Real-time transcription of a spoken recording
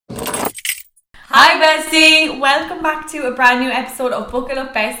Hi Bestie! Welcome back to a brand new episode of Buckle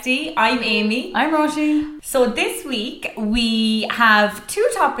Up Bestie. I'm Amy. I'm Roisin. So this week we have two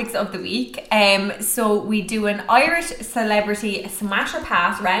topics of the week. So we do an Irish celebrity smash or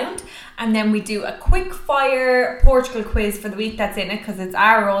pass round, and then we do a quick fire Portugal quiz for the week that's in it, because it's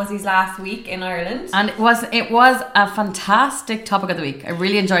our Rosie's last week in Ireland. And it was a fantastic topic of the week. I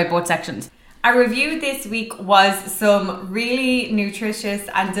really enjoyed both sections. Our review this week was some really nutritious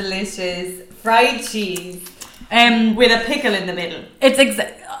and delicious fried cheese with a pickle in the middle.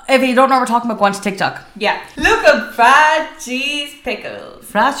 If you don't know what we're talking about, go on to TikTok. Yeah. Look up fried cheese pickles.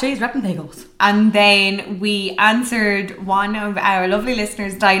 Fried cheese, wrapping pickles. And then we answered one of our lovely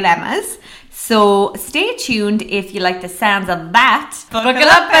listeners' dilemmas. So stay tuned if you like the sounds of that. Buckle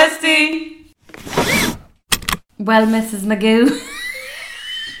up, Bestie! Well, Mrs. Magoo.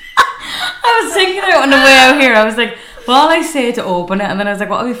 I was thinking it on the way out here. I was like, well, I say to open it, and then I was like,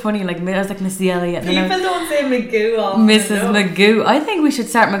 what would be funny? Like, I was like, Missy Elliott. People don't say Magoo often. Mrs. Magoo. I think we should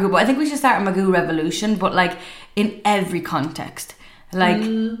start Magoo, but I think we should start a Magoo revolution, but like in every context. Like,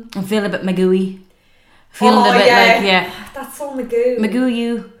 I'm feeling a bit Magooey. Feeling a bit That's so Magoo. Magoo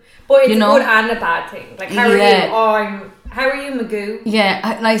you. But it's a good and a bad thing. Like, how are you? How are you, Magoo?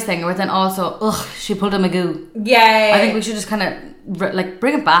 Yeah, nice thing. But then also, she pulled a Magoo. Yeah. I think we should just kind of like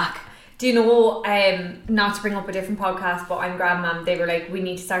bring it back. Do you know, not to bring up a different podcast, but I'm Grandmam, they were like, we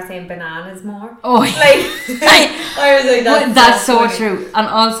need to start saying bananas more. Oh, like, I was like, that's so true. And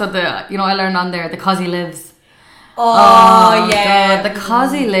also I learned on there, the Cosy Lives. Oh yeah. God, the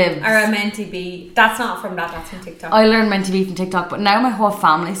Cosy Lives. Or a Menty B. That's not from that's from TikTok. I learned Menty B from TikTok, but now my whole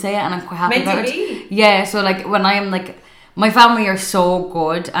family say it, and I'm quite happy about it. Yeah, so like when I am like, my family are so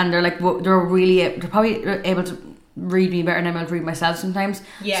good, and they're like, they're probably able to read me better than I'm able to read myself sometimes.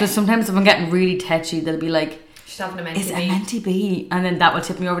 Yeah. So sometimes if I'm getting really tetchy, they'll be like, she's having a Menty B. Is it a Menty B? And then that will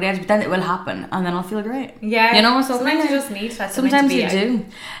tip me over the edge, but then it will happen, and then I'll feel great. Yeah. You know, so sometimes you just need to. Sometimes you do.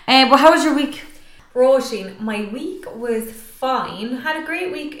 Well, how was your week? Roisin, my week was fine. Had a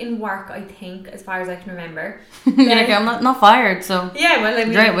great week in work, I think, as far as I can remember. Okay, I'm not fired, so yeah, well, I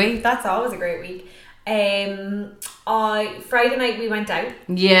mean, great week. That's always a great week. Friday night we went out.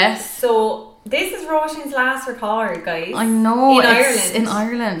 Yes. So this is Roisin's last record, guys. I know. In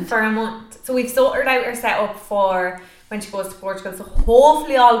Ireland for a month. So we've sorted out our setup for when she goes to Portugal. So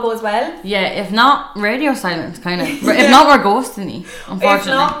hopefully all goes well. Yeah, if not, radio silence, kind of. If not, we're ghosting you, unfortunately. If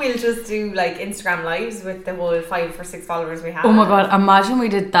not, we'll just do like Instagram lives with the whole 5 or 6 followers we have. Oh my god, imagine we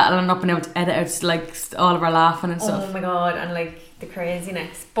did that and not being able to edit out like all of our laughing and stuff. Oh my god, and like the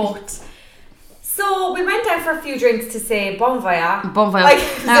craziness. But so we went out for a few drinks to say bon voyage. Bon voyage.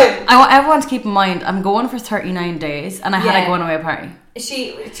 Now, I want everyone to keep in mind, I'm going for 39 days and I had a going away party.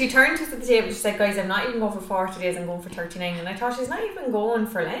 She turned to us at the table. She said, guys, I'm not even going for 40 days, I'm going for 39. And I thought, she's not even going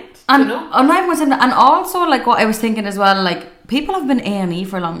for Lent. And, you know? I'm not even saying that. And also, like, what I was thinking as well, like, people have been A&E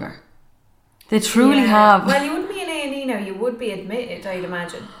for longer. They truly have. Well, you wouldn't be in A&E now, you would be admitted, I'd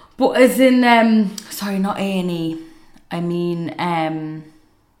imagine. But as in, sorry, not A&E. I mean,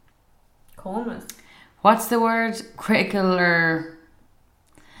 comas. What's the word? Critical or...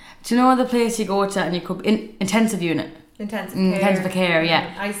 Do you know the place you go to and you could... intensive unit. Intensive care,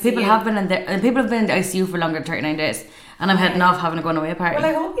 yeah. ICU. People have been in the ICU for longer than 39 days, and I'm heading off having a going away party. Well,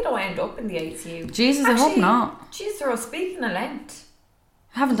 I hope you don't end up in the ICU. Jesus, actually, I hope not. Jesus, speaking of Lent,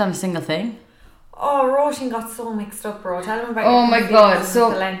 I haven't done a single thing. Oh, Roisin got so mixed up, bro. Tell him about oh my god, so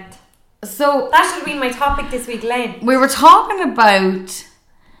Lent. So that should have been my topic this week, Lent. We were talking about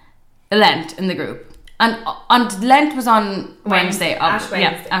Lent in the group, and Lent was on Wednesday. Ash Wednesday.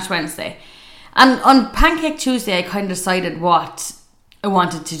 Yeah, Ash Wednesday. And on Pancake Tuesday, I kind of decided what I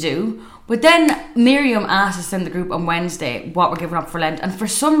wanted to do. But then Miriam asked us in the group on Wednesday what we're giving up for Lent. And for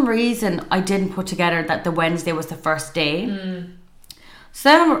some reason, I didn't put together that the Wednesday was the first day. So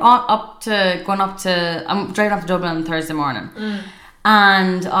then we're I'm driving up to Dublin on Thursday morning.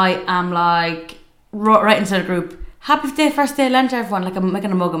 And I am like, right into the group, happy day, first day of Lent, everyone. Like, I'm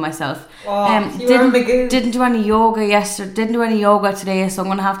making a mug of myself. Didn't do any yoga yesterday. Didn't do any yoga today, so I'm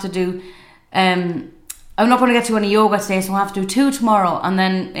going to have to do... I'm not going to get to any yoga today, so I'll have to do 2 tomorrow. And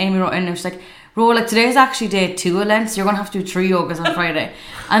then Amy wrote in and she's like, like today's actually day 2 of Lent, so you're going to have to do 3 yogas on Friday.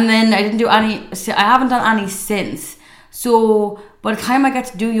 And then I haven't done any since. So by the time I get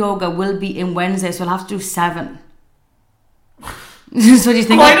to do yoga will be in Wednesday, so I'll have to do 7. So do you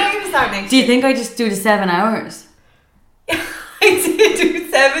think why don't you start next Do you think I just do the 7 hours? I did do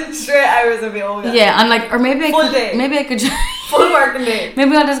 7 straight hours of yoga. Yeah, and like, or maybe I could full working day.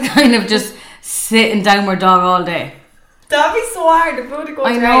 Maybe I'll just kind of just sit in downward dog all day. That'd be so hard. If we would go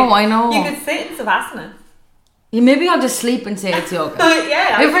I know. You could sit in Savasana. Maybe I'll just sleep and say it's yoga.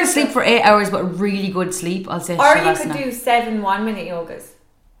 Yeah. Maybe if I sleep for 8 hours but really good sleep, I'll say Or you Shavasana. could do 7 1-minute yogas.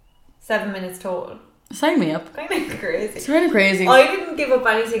 7 minutes total. Sign me up. Kind of crazy. It's really crazy. I didn't give up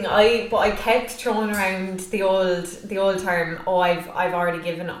anything. But I kept throwing around the old term. Oh, I've already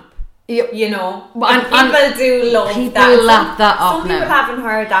given up. Yep. You know, and people do love people that. People lap that up Some people now. haven't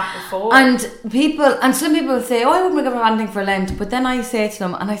heard that before. And some people say, oh, I wouldn't give up anything for Lent. But then I say to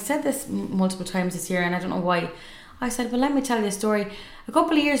them, and I said this multiple times this year, and I don't know why. I said, well, let me tell you a story. A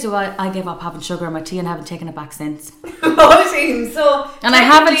couple of years ago, I gave up having sugar in my tea and haven't taken it back since. So, and I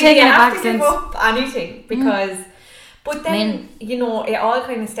haven't taken it back since. You have to give up anything because, but then you know, it all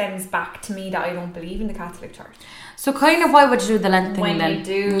kind of stems back to me that I don't believe in the Catholic Church. So kind of, why would you do the Lent thing when then? You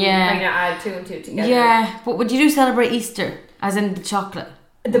do kind of add 2 and 2 together. Yeah, but would you celebrate Easter, as in the chocolate?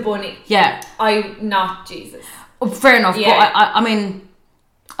 The bunny. Yeah. I'm not Jesus. Oh, fair enough, Yeah. but I mean,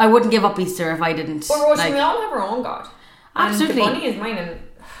 I wouldn't give up Easter if I didn't. But Rosie, we all have our own God. Absolutely. And the bunny is mine. And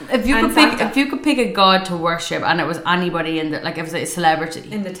if you could pick a god to worship, and it was anybody in the, like, if it was a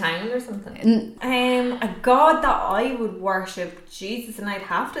celebrity in the town or something, a god that I would worship, Jesus, and I'd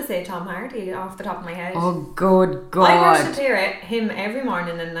have to say Tom Hardy off the top of my head. Oh, good God! I worship him every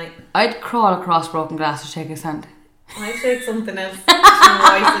morning and night. I'd crawl across broken glass to shake his hand. I'd shake something else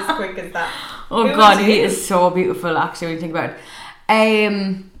twice as quick as that. Oh God, he is so beautiful. Actually, when you think about it,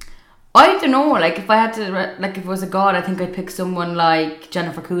 I don't know. Like, if I had to, like, if it was a god, I think I'd pick someone like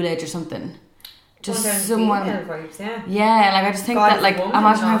Jennifer Coolidge or something. Just someone. Vibes, yeah. Yeah, like I just think god that, like, woman,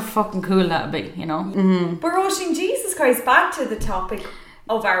 imagine how fucking cool that'd be, you know. Mm-hmm. But rushing Jesus Christ back to the topic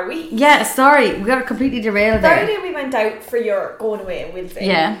of our week. Yeah, sorry, we got completely derailed there. Friday we went out for your going away with it.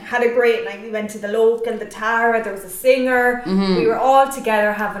 Yeah. Had a great night. We went to the local, the Tara. There was a singer. Mm-hmm. We were all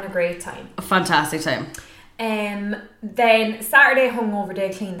together having a great time. A fantastic time. Then Saturday hungover day,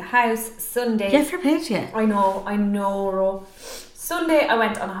 cleaned the house. Sunday. Yeah, fair play to you. I know, Ro. Sunday I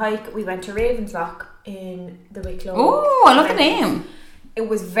went on a hike. We went to Ravenslock in the Wicklow. Oh, I love the name. It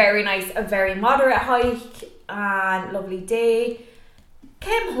was very nice, a very moderate hike and lovely day.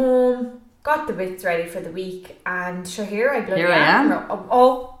 Came home, got the bits ready for the week, and sure, here I am.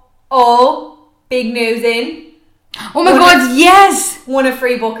 Oh, big news in. Oh my God, yes! Won a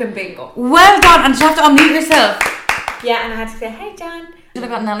free book and bingo. Well done, and you have to unmute yourself. Yeah, and I had to say, hey, John. Should have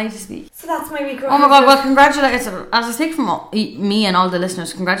got Nelly to speak. So that's my week. Oh my God, well, congratulations. As I speak from me and all the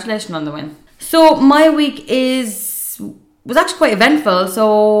listeners, congratulations on the win. So my week was actually quite eventful.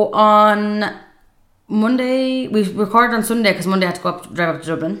 So on Monday, we recorded on Sunday because Monday I had to drive up to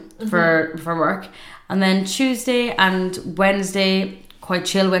Dublin for work. And then Tuesday and Wednesday, quite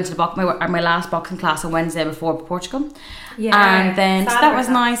chill, went to my last boxing class on Wednesday before Portugal. Yeah. And then so that was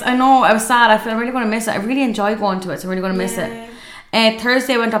nice. I know, I was sad. I feel I'm really going to miss it. I really enjoyed going to it, so I'm really going to miss it.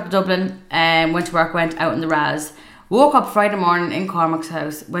 Thursday I went up to Dublin, went to work, went out in the Raz. Woke up Friday morning in Cormac's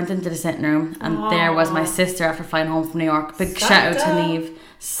house, went into the sitting room, and there was my sister after flying home from New York. Big shout out to Niamh.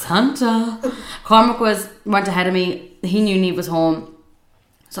 Santa. Cormac went ahead of me. He knew Niamh was home.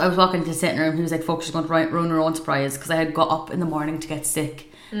 So I was walking into the sitting room. He was like, fuck, she's going to ruin her own surprise, because I had got up in the morning to get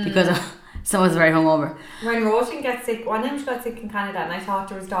sick because someone was very hungover. When Roisin gets sick, one time she got sick in Canada and I thought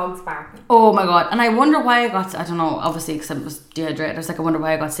there was dogs barking. Oh my God. And I wonder why I don't know, obviously because I was dehydrated. I was like, I wonder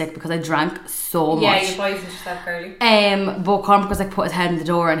why I got sick, because I drank so much. Yeah, you poisoned yourself, girly. But Cormac was like, put his head in the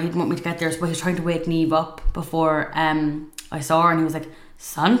door and he'd want me to get there, so he was trying to wake Niamh up before I saw her, and he was like,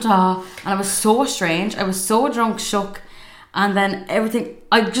 Santa. And it was so strange. I was so drunk, shook. And then everything,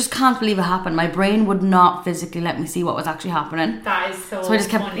 I just can't believe it happened. My brain would not physically let me see what was actually happening. That is so I just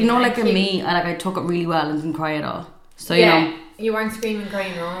kept, funny. like in me, I took it really well and didn't cry at all. So, you know. You weren't screaming,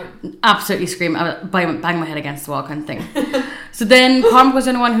 crying, right? Absolutely screaming. I was banging my head against the wall kind of thing. So then Cormac was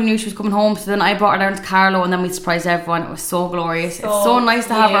the only one who knew she was coming home. So then I brought her down to Carlo, and then we surprised everyone. It was so glorious. It's so nice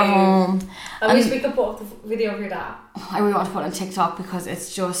to have her home. I wish we could put up the video of your dad. I really want to put it on TikTok because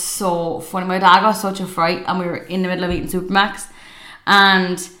it's just so funny. My dad got such a fright, and we were in the middle of eating Supermax.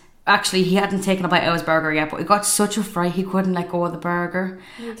 And actually, he hadn't taken a bite out of his burger yet, but he got such a fright he couldn't let go of the burger.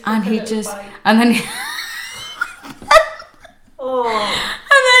 And he just... Bite. And then... And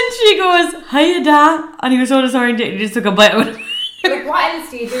then she goes, hiya, Dad. And he was so disoriented, he just took a bite out of it. Like, what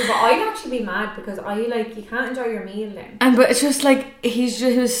else do you do? But I'd actually be mad because you can't enjoy your meal then. But it's just like, he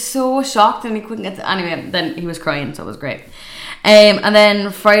was so shocked and he couldn't get to... Anyway, then he was crying, so it was great. And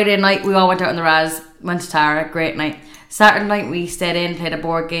then Friday night, we all went out in the Raz, went to Tara, great night. Saturday night, we stayed in, played a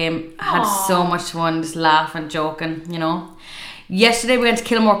board game, had so much fun, just laughing, joking, you know. Yesterday we went to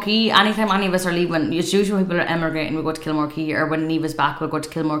Kilmore Quay. Anytime any of us are leaving, it's usually when people are emigrating, we go to Kilmore Quay, or when Neva's back, we'll go to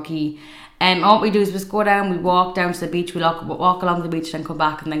Kilmore Quay. And all we do is just go down, we walk down to the beach, we walk along the beach, then come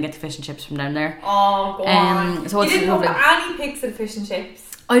back and then get the fish and chips from down there. Oh, go on. So you didn't have any pics of fish and chips?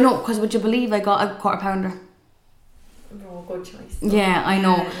 I know, because would you believe I got a quarter pounder? Oh, good choice. Yeah, I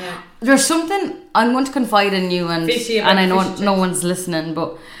know. Yeah. There's something, I'm going to confide in you, and I know no one's listening,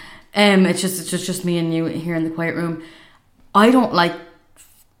 but it's just me and you here in the quiet room. I don't like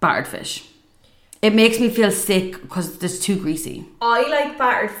battered fish. It makes me feel sick because it's too greasy. I like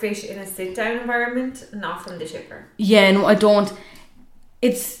battered fish in a sit-down environment, not from the chipper. Yeah, no, I don't.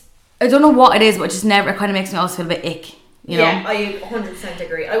 I don't know what it is, but it kind of makes me also feel a bit ick. You know? I 100%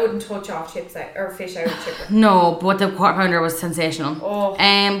 agree. I wouldn't touch off chips out, or fish out of chipper. No, but the quarter pounder was sensational. Oh.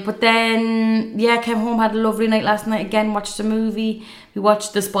 But then, came home, had a lovely night last night. Again, watched a movie. We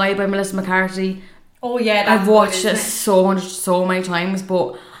watched The Spy by Melissa McCarthy. Oh yeah, I've watched it so many times,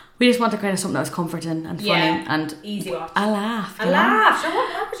 but we just wanted kind of something that was comforting and funny and easy watch. A laugh. Sure,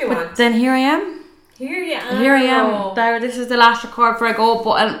 what more could you want? Then here I am. Here I am. This is the last record before I go,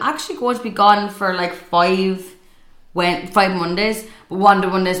 but I'm actually going to be gone for like 5 Mondays. But one of the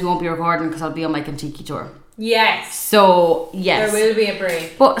Mondays we won't be recording because I'll be on my Kentucky tour. Yes. So yes, there will be a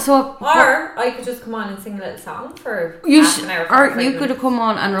break. Or I could just come on and sing a little song for half an hour. Or you could have come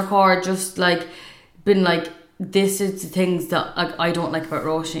on and record just like been like, this is the things that I don't like about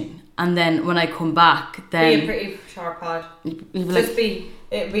Roisin, and then when I come back, then be a pretty short pod.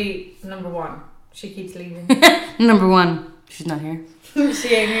 It'd be number 1. She keeps leaving. Number 1, she's not here.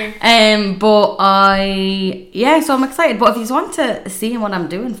 She ain't here. So I'm excited. But if you want to see what I'm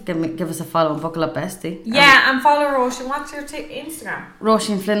doing, give us a follow and buckle up, bestie. Yeah, and follow Roisin. What's your Instagram?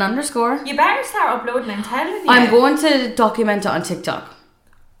 Roisin Flynn _. You better start uploading. I'm telling you. I'm going to document it on TikTok.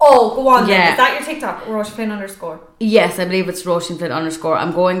 Oh, go on. Yeah. Then. Is that your TikTok? Roisin Flynn _? Yes, I believe it's Roisin Flynn _.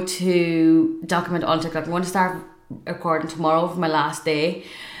 I'm going to document it on TikTok. I'm going to start recording tomorrow for my last day.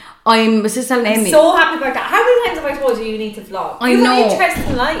 I'm so happy about that. How many times have I told you need to vlog? I know.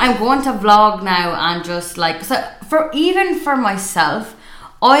 Interesting life. I'm going to vlog now and just like, so for myself,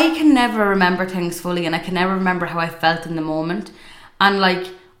 I can never remember things fully, and I can never remember how I felt in the moment, and like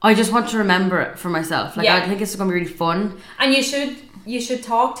I just want to remember it for myself. Like I think it's going to be really fun. And you should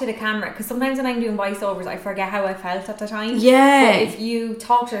talk to the camera, because sometimes when I'm doing voiceovers I forget how I felt at the time. Yeah. But if you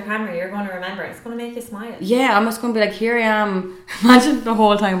talk to the camera, you're going to remember it. It's going to make you smile. Yeah, I'm just going to be like, here I am. Imagine the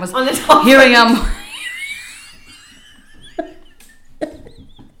whole time was on the top. Here I am.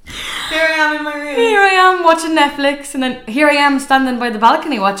 Here I am in my room. Here I am watching Netflix, and then here I am standing by the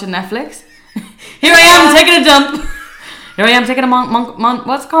balcony watching Netflix. Here I am taking a dump. Here I am taking a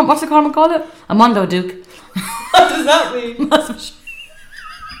what's the comment called it? A Mondo Duke. What does that mean?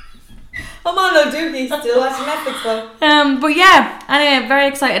 I'm on no Dookie, still watching Netflix though. But yeah, anyway, very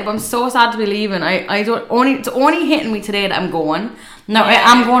excited. But I'm so sad to be leaving. It's only hitting me today that I'm going. No, I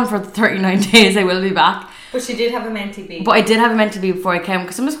am going for 39 days. I will be back. But she did have a Menty B. But I did have a Menty B before I came,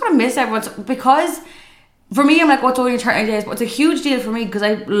 because I'm just going to miss everyone's. Because for me, I'm like, what's only 39 days? But it's a huge deal for me because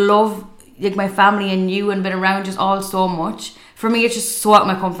I love like my family and you and been around just all so much. For me, it's just so out of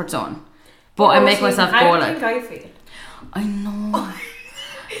my comfort zone. But I make myself go like. How do you think I feel? I know.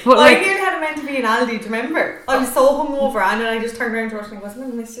 But I nearly had a Menty B in Aldi, do you remember? I was so hungover, and then I just turned around to Roisin and goes, I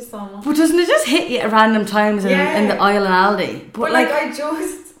miss you so much. But doesn't it just hit you at random times in the aisle in Aldi? But like I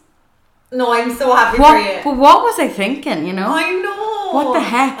just... No, I'm so happy for you. But what was I thinking, you know? I know. What the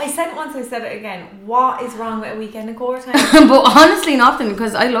heck? I said it once, I said it again. What is wrong with a weekend in Courtime? But honestly, nothing,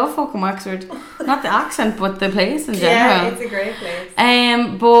 because I love fucking Wexford. Not the accent, but the place in general. Yeah, it's a great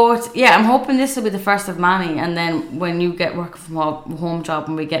place. But yeah, I'm hoping this will be the first of many, and then when you get working from home job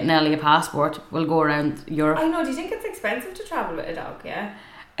and we get Nelly a passport, we'll go around Europe. I know. Do you think it's expensive to travel with a dog? Yeah.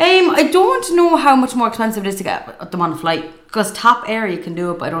 I don't know how much more expensive it is to get them on a flight, because Top Air you can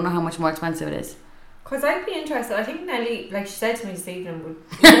do it, but I don't know how much more expensive it is. Because I'd be interested. I think Nelly, like she said to me this evening, would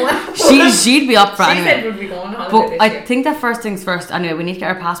she'd be up for it anyway. She said we'd be going on holiday But this year. I think that first things first. Anyway, we need to get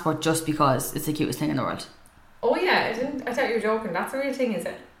our passport just because it's the cutest thing in the world. Oh yeah, I thought you were joking. That's a real thing, is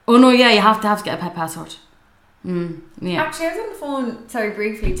it? Oh no, yeah, you have to get a pet passport. Yeah. Actually, I was on the phone,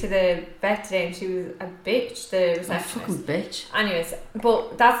 briefly to the vet today, and she was a bitch, the receptionist. A fucking bitch. Anyways,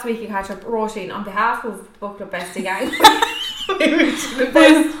 but that's the week you catch up. Roisin, on behalf of Bucked Up Bestie Gang,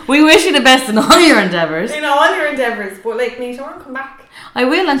 we wish you the best in all your endeavours. In all your endeavours, but like, make sure and come back. I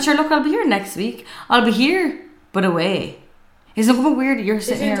will, and sure, look, I'll be here next week. I'll be here, but away. Isn't it weird that you're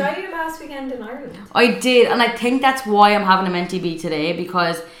sitting here? Did you enjoy your last weekend in Ireland? I did, and I think that's why I'm having a Menty B today,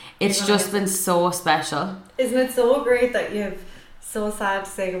 because it's just been so special. Isn't it so great that you've So sad to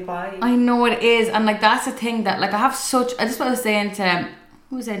say goodbye. I know it is, and like that's the thing that like I have such. I just what I was saying to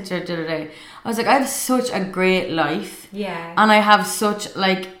who was saying to the other day. I was like, I have such a great life. Yeah. And I have such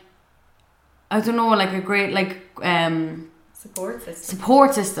like, I don't know, like a great like support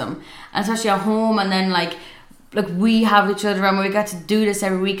system, and especially at home, and then like we have each other, and we get to do this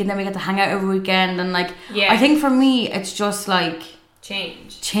every week, and then we get to hang out every weekend, and like I think for me it's just like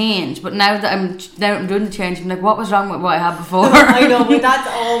change. But now that I'm doing the change, I'm like, what was wrong with what I had before? I know, but that's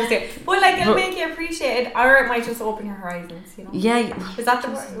always it. But like it'll make you appreciate it, or it might just open your horizons, you know. Yeah. Is that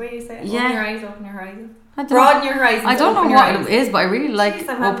the way you say it? Yeah. Open your eyes, open your horizons. Broaden your horizons. I don't know what it is, but I really like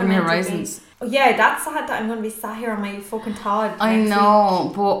open your horizons. Oh, yeah, that's sad that I'm going to be sat here on my fucking Todd. I know,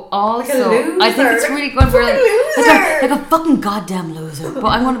 week. But also like I think it's really good for like a fucking goddamn loser. But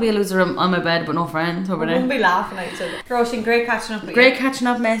I'm going to be a loser on my bed, but no friends over there. We'll be laughing at each other. Roisin, great catching up with you. Great catching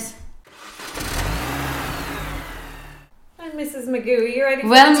up, miss. Mrs. Magoo, you ready for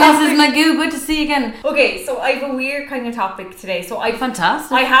Well, the topic? Mrs. Magoo, good to see you again. Okay, so I have a weird kind of topic today. So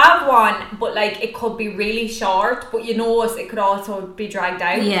Fantastic. I have one, but like it could be really short, but you know it could also be dragged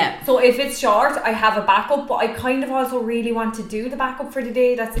out. Yeah. So if it's short, I have a backup, but I kind of also really want to do the backup for the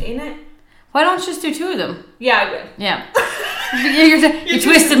day that's in it. Why don't you just do two of them? Yeah, I will. Yeah. you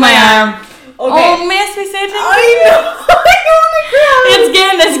twisted my arm. Okay. Oh, miss, we said it. I know.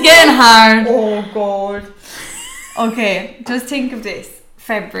 It's getting hard. Oh, God. Okay, just think of this.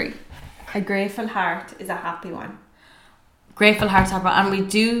 February. A grateful heart is a happy one. Grateful hearts happy, and we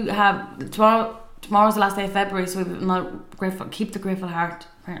do have tomorrow's the last day of February, so we're not grateful. Keep the grateful heart.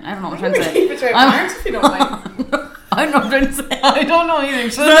 I don't know what I'm trying to say. Keep it right March if you don't mind. I don't know what I'm trying to say. I don't know either.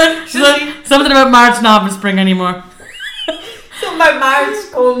 Something about March not in spring anymore. Something about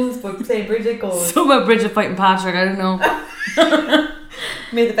March comes, but St. Bridget goes. Something about Bridget fighting Patrick, I don't know.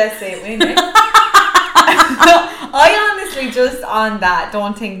 May the best say it win, right? I honestly just on that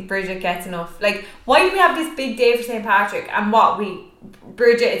don't think Bridget gets enough. Like, why do we have this big day for St. Patrick? And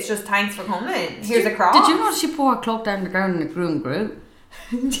Bridget, it's just thanks for coming. Here's a cross. Did you know she put her cloak down the ground and it grew and grew?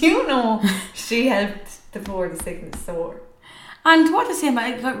 Do you know she helped the poor, the sick and the sore? And what to say about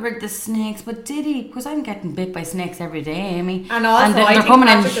I got rid of the snakes, but did he? Because I'm getting bit by snakes every day, Amy. And also, they're I think coming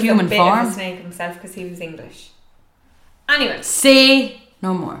Patrick in human was a bit form. of a snake himself because he was English. Anyway. Say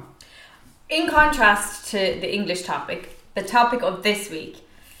no more. In contrast to the English topic, the topic of this week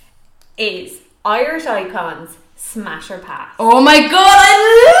is Irish icons smash or pass. Oh my god, I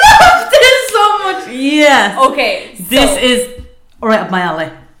love this so much. Yes. Okay. This is right up my alley.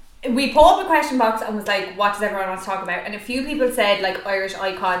 We pulled up a question box and was like, what does everyone want to talk about? And a few people said like Irish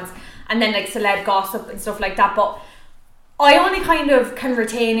icons and then like celeb gossip and stuff like that. But I only kind of can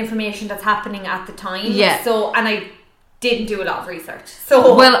retain information that's happening at the time. Yeah. So, and I didn't do a lot of research.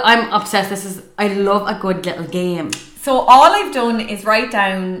 So well, I'm obsessed. I love a good little game. So all I've done is write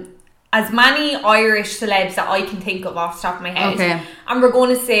down as many Irish celebs that I can think of off the top of my head. Okay. And we're going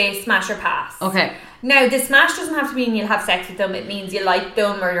to say smash or pass. Okay. Now, the smash doesn't have to mean you'll have sex with them. It means you like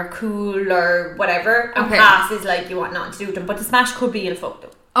them or you're cool or whatever. And pass is like you want nothing to do with them. But the smash could be you'll fuck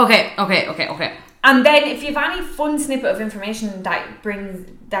them. Okay. And then if you have any fun snippet of information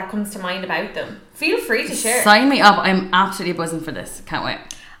that comes to mind about them, feel free to share. Sign me up. I'm absolutely buzzing for this. Can't wait.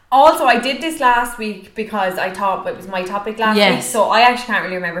 Also, I did this last week because I thought it was my topic last week. So I actually can't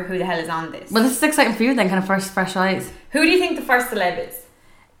really remember who the hell is on this. Well, this is exciting for you then, kind of first fresh eyes. Who do you think the first celeb is?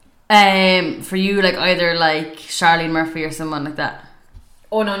 For you, like either like Charlene Murphy or someone like that.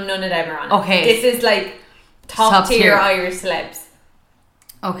 Oh no, none of them are on. Okay. This is like top tier Irish celebs.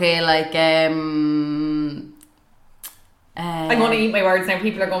 Okay, like I'm going to eat my words now.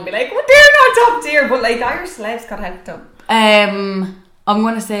 People are going to be like, well, they're not top tier, but like Irish celebs got help them. I'm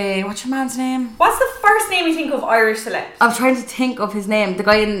going to say, what's your man's name? What's the first name you think of Irish celebs? I'm trying to think of his name. The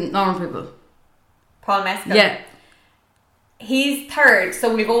guy in Normal People. Paul Mescal. Yeah. He's third,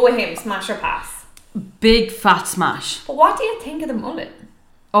 so we'll go with him. Smash or pass? Big fat smash. But what do you think of the mullet?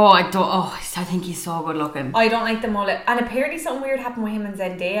 I think he's so good looking. I don't like the mullet. And apparently something weird happened with him and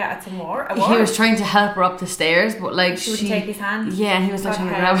Zendaya at some war. He was trying to help her up the stairs, but like she wouldn't take his hand. Yeah, and he was like trying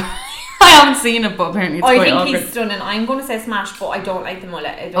to grab her. I haven't seen it, but apparently it's quite awkward. He's stunning. I'm going to say smash, but I don't like the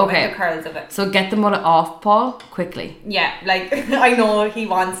mullet. I don't like the curls of it. So get the mullet off, Paul, quickly. Yeah, like I know he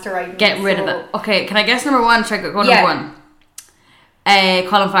wants to write. Get rid of it. Okay, can I guess number one? Try go number one.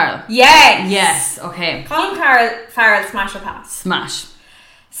 Colin Farrell. Yes, okay. Colin Farrell, smash or pass?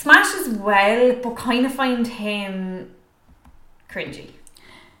 Smash as well, but kind of find him cringy.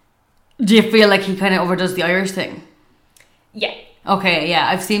 Do you feel like he kind of overdoes the Irish thing? Yeah. Okay, yeah,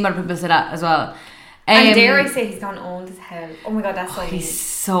 I've seen other people say that as well. And dare I say he's gone old as hell. Oh my god, that's so he's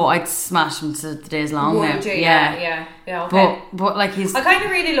so... I'd smash him to the days long now. Would you? Yeah, okay. But like he's... I kind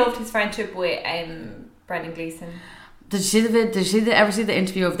of really loved his friendship with Brendan Gleeson. Did you ever see the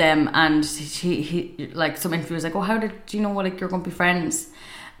interview of them? And he like, some interview was like, oh, how did you know, like, you're going to be friends?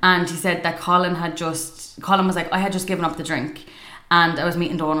 And he said that Colin was like, I had just given up the drink, and I was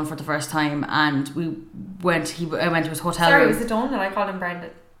meeting Donald for the first time, and I went to his hotel room. Sorry, was it Donald? I called him Brendan.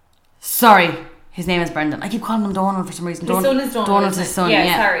 Sorry, his name is Brendan. I keep calling him Donald for some reason. His son is Donald. Donald's his son.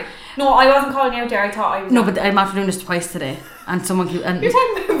 Yeah, sorry. No, I wasn't calling you out there. I thought I was. No, but I'm after doing this twice today, and someone keep. And you're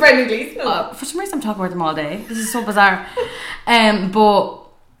talking about Brendan Gleeson. For some reason, I'm talking about them all day. This is so bizarre. But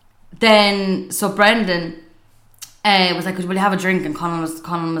then, so Brendan was like, will you have a drink? And Colin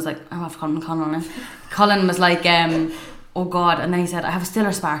was like, I have to call him Colin now. Colin was like, oh God. And then he said, I have a still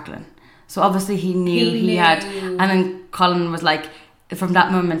or sparkling. So obviously he knew he had. And then Colin was like, from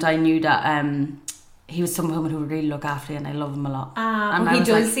that moment I knew that he was someone who would really look after you, and I love him a lot. And he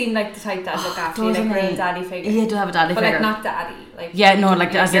does seem like the type that look after you, like a real daddy figure. He do have a daddy figure. But like not daddy. Like, yeah, no,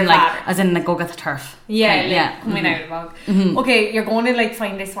 like as in like go get the turf. Yeah, coming out of the bog. Mm-hmm. Okay, you're going to like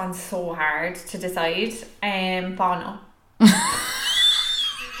find this one so hard to decide. Bono.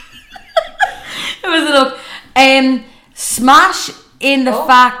 It was a look. Smash in the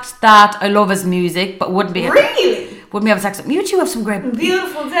fact that I love his music, but wouldn't be wouldn't be having sex with him. You two have some great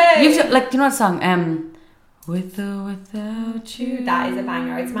beautiful day. Like, you know that song? With or without you. That is a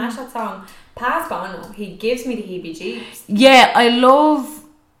banger. I'd smash that song. Past Bono, he gives me the heebie-jeebies. Yeah, I love.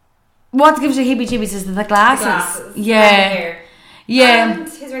 What gives you heebie-jeebies is the glasses. Yeah, yeah. And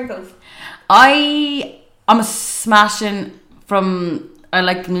his wrinkles. I'm a smashing from. I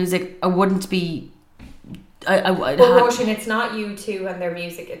like the music. I wouldn't be. But Roisin, it's not you two and their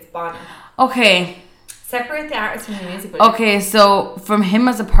music. It's Bono. Okay. Separate the artist from the music. Okay, so from him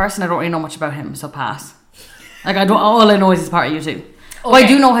as a person, I don't really know much about him, so pass. Like, I don't. All I know is he's part of you two. Okay. Well, I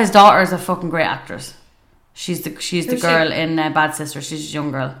do know his daughter is a fucking great actress. She's the girl in Bad Sister. She's a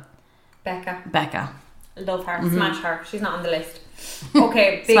young girl. Becca. Love her. Mm-hmm. Smash her. She's not on the list.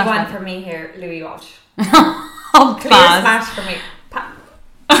 Okay, big one for me here. Louis Walsh. Oh, clear smash for me.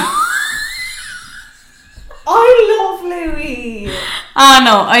 I love Louis.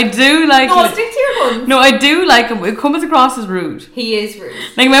 No, I do like. No, stick to your guns. No, I do like him. It comes across as rude. He is rude.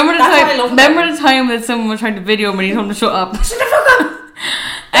 Like, remember the time that someone was trying to video him and he told him to shut up. Shut the fuck up.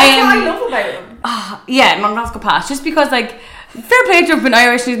 That's what I love about him. Yeah, no, that's good pass. Just because, like, fair play to him in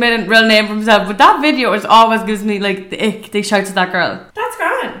Irish, he's made a real name for himself. But that video always gives me like the ick. They shouts at that girl. That's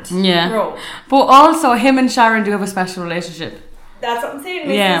grand. Yeah. Bro. But also, him and Sharon do have a special relationship. That's what I'm saying.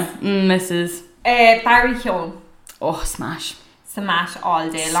 Mrs. Yeah, Mrs. Barry Keoghan. Oh, smash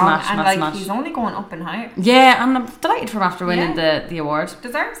all day long. And like, he's only going up and higher. Yeah, and I'm delighted for him after winning the award.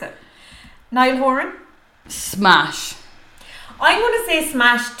 Deserves it. Niall Horan. Smash. I'm going to say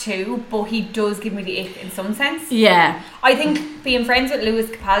smash too, but he does give me the ick in some sense. Yeah. I think being friends with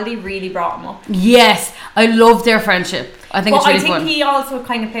Lewis Capaldi really brought him up. Yes, I love their friendship. I think it's really fun. I think he also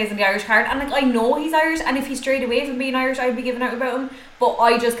kind of plays on the Irish card, and like, I know he's Irish, and if he strayed away from being Irish, I'd be giving out about him, but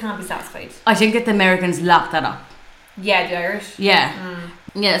I just can't be satisfied. I think that the Americans lap that up. Yeah, the Irish. Yeah.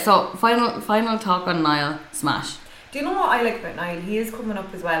 Yeah, so final talk on Niall. Smash. Do you know what I like about Niall? He is coming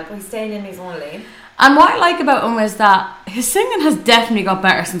up as well, but he's staying in his own lane. And what I like about him is that his singing has definitely got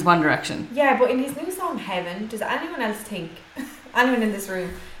better since One Direction. Yeah, but in his new song Heaven, does anyone else think, anyone in this room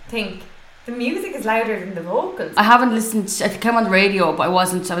think the music is louder than the vocals? I haven't listened. It came on the radio, but I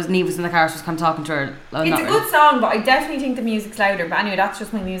was in the car, so I was kind of talking to her. It's a good song, but I definitely think the music's louder. But anyway, that's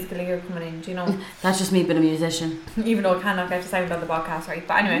just my musical ear coming in, do you know? That's just me being a musician. Even though I cannot get the sound on the podcast, right?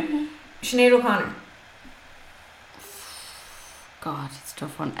 But anyway, Sinead O'Connor. God, it's a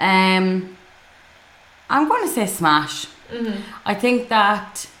tough one. I'm going to say smash. Mm-hmm. I think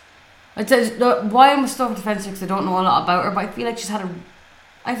that why I'm so defensive because I don't know a lot about her, but I feel like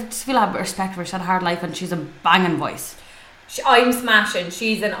I just feel I have a bit of respect for her. She's had a hard life and she's a banging voice. I'm smashing.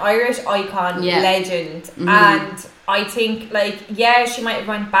 She's an Irish icon, legend, and I think like she might have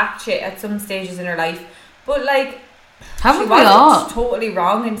went back shit at some stages in her life, but like haven't she wasn't totally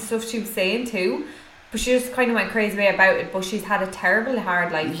wrong in stuff she was saying too. But she just kind of went crazy way about it. But she's had a terrible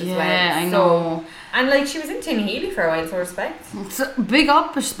hard life as well. Yeah, I know. And like she was in Tinny Healy for a while, so respect. It's big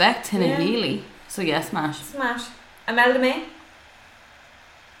up respect, Tinny Healy. So yeah, smash. Imelda May.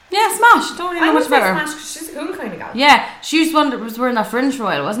 Yeah, smash. Don't really know much about her. Smash because she's a cool kind of gal. Yeah, she was one that was wearing that fringe for a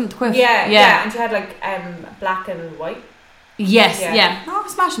while, wasn't it? Quiff. Yeah, and she had like black and white. Yes, yeah. Oh,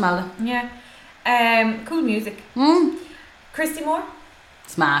 smash Imelda. Yeah. Cool music. Christy Moore.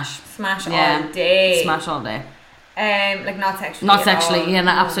 Smash all day. Smash all day. Like not sexually. Not sexually, yeah, and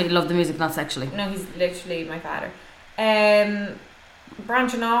I absolutely love the music, not sexually. No, he's literally my father.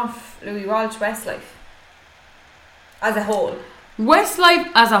 Branching off, Louis Walsh, Westlife. As a whole.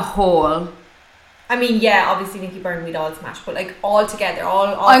 Westlife as a whole. I mean, yeah, obviously Nicky Byrne, we'd all smash, but like all together,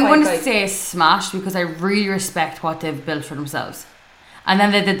 all I'm going to say smash because I really respect what they've built for themselves. And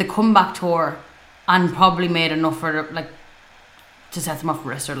then they did the comeback tour and probably made enough for like to set them up for the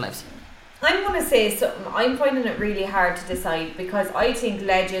rest of their lives. I'm going to say something. I'm finding it really hard to decide because I think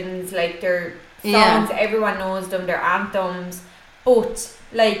legends, like their songs, everyone knows them, their anthems, but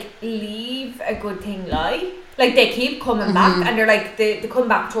like leave a good thing lie. Like they keep coming back and they're like the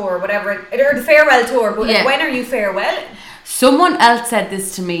comeback tour or whatever, or the farewell tour, but like, when are you farewell? Someone else said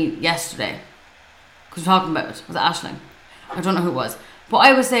this to me yesterday because we're talking about it. Was it Aisling? I don't know who it was. But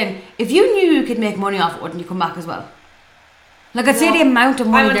I was saying, if you knew you could make money off it, wouldn't you come back as well? Like I'd say the amount of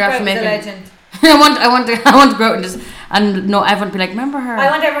money they're after making. Legend. I want to go out and no, everyone to be like, remember her? I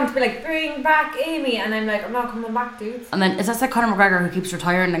want everyone to be like, bring back Amy, and I'm like, I'm not coming back, dudes. And then is that like Conor McGregor who keeps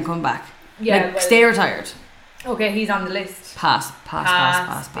retiring and then come back? Yeah, like, stay retired. Okay, he's on the list. Pass.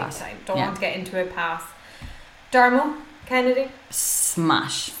 Big time. Don't want to get into it. Pass. Dermo Kennedy.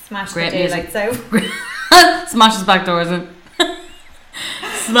 Smash. Great music. Smash his back door, isn't it?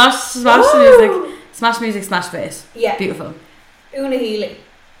 Smash music. Smash music, smash face. Yeah. Beautiful. Una Healy.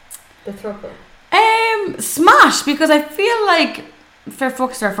 The throuple. Smash, because I feel like fair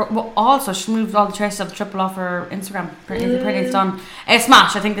fucks her. Well, also she moved all the traces of the triple off her Instagram. Pretty it's done.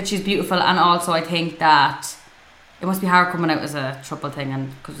 Smash. I think that she's beautiful, and also I think that it must be hard coming out as a triple thing,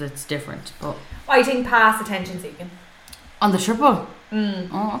 and because it's different. But I think past attention seeking on the triple.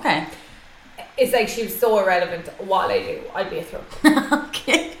 Oh, okay. It's like she was so irrelevant. What'll I do? I'd be a throuple.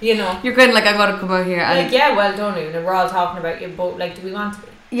 Okay. You know. You're good. Like I'm gonna come out here. Like yeah, well done, Una. We're all talking about you, but like, do we want to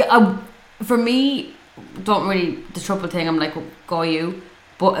be? Yeah. For me, don't really the triple thing. I'm like, go you.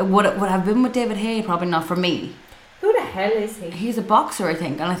 But would have been with David Hay? Probably not for me. Who the hell is he? He's a boxer, I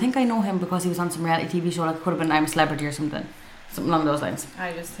think, and I think I know him because he was on some reality TV show. Like, could have been I'm a Celebrity or something along those lines.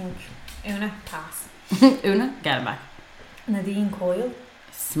 I just think Una, pass. Una, get him back. Nadine Coyle,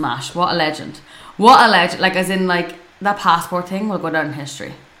 smash! What a legend! What a legend! Like, as in, like that passport thing will go down in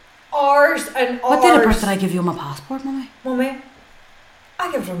history. Ours and ours. What date of birth did I give you my passport, mummy?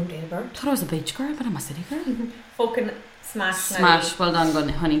 I give from date of birth. I thought I was a beach girl, but I'm a city girl. Fucking smash! Smash! Well done,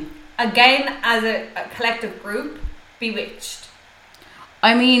 honey. Again, as a collective group, Bewitched.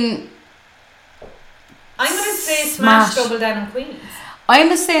 I mean, I'm going to say Smash double down on Queens. I'm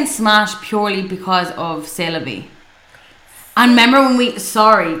just saying Smash purely because of Sailor B. And remember when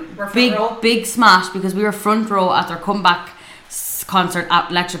big Smash because we were front row at their comeback concert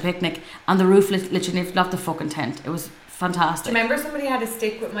at Lecture Picnic and the roof literally lifted off the fucking tent. It was fantastic. Do you remember somebody had a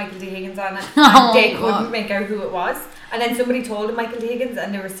stick with Michael D. Higgins on it and they couldn't make out who it was? And then somebody told him Michael D. Higgins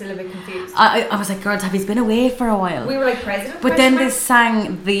and they were still a bit confused. I was like, girls, have you been away for a while? We were like, President? But then they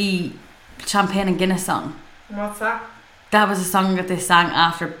sang the Champagne and Guinness song. What's that? That was a song that they sang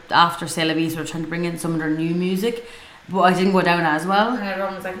after Sailor B, so they're trying to bring in some of their new music. But I didn't go down as well. And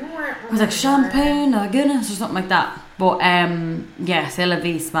everyone was like, it was like Champagne or Guinness or something like that. But yeah, Sailor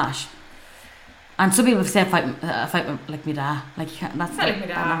B smash. And some people say fight like me da. Like you can't, that's like,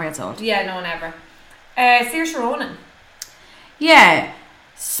 that never gets old. Yeah, no, never. Saoirse Ronan. Yeah,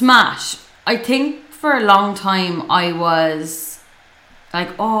 smash. I think for a long time I was like,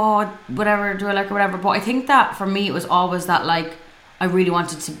 oh, whatever, do I like her, whatever. But I think that for me it was always that like I really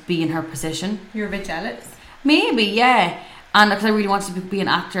wanted to be in her position. You're a bit jealous. Maybe, yeah. And because I really wanted to be an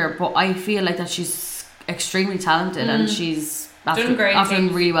actor, but I feel like that she's extremely talented and she's doing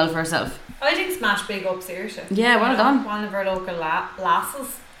really well for herself. I think smash big up Saoirse. Yeah, well done. One of our local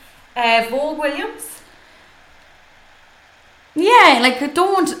lasses. Vogue Williams. Yeah, like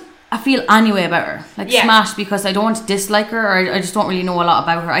I feel any way about her. Like smash because I don't dislike her or I just don't really know a lot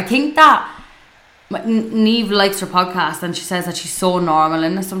about her. I think that Niamh likes her podcast and she says that she's so normal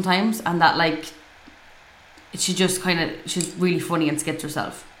in it sometimes and that like she just she's really funny and skits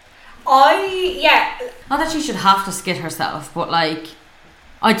herself. Not that she should have to skit herself, but like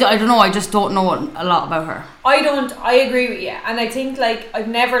I don't know, I just don't know a lot about her. I agree with you, and I think like I've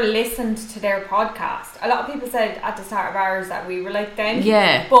never listened to their podcast. A lot of people said at the start of ours that we were like them.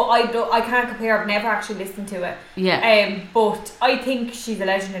 Yeah. But I can't compare, I've never actually listened to it. Yeah. But I think she's a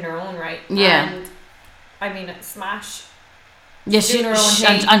legend in her own right. Yeah. And I mean smash. Yeah,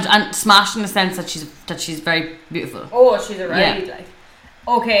 and smash in the sense that she's very beautiful. Oh, she's a ride, like.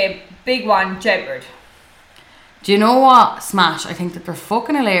 Okay, big one, Jedward. Do you know what? Smash. I think that they're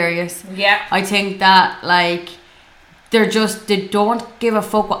fucking hilarious. Yeah. I think that like they don't give a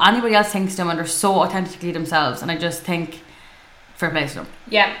fuck what anybody else thinks of them, and they're so authentically themselves, and I just think fair play to them.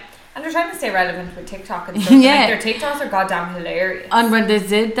 Yeah. And they're trying to stay relevant with TikTok and stuff. Yeah. Like, their TikToks are goddamn hilarious. And when they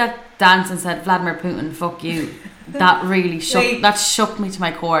did that dance and said Vladimir Putin, fuck you, that really shook me to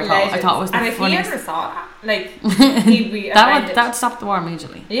my core. I thought it was the funniest. And if he ever saw that, like, he'd be that would stop the war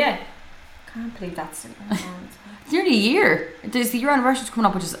immediately. Yeah. Can't believe that's still going on. It's nearly a year. There's the year anniversary coming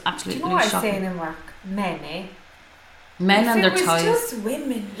up, which is actually shocking. Do you know what I was saying in work? Men and their ties. If it was just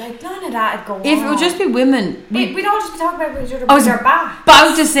women, like, none of that would go on. If it would just be women, we'd all just be talking about each other with their back. But I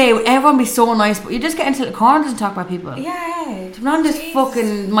was just saying, everyone be so nice, but you just get into the corners and talk about people. Yeah. None of this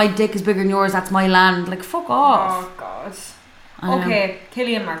fucking, my dick is bigger than yours, that's my land. Like, fuck off. Oh, God. Okay,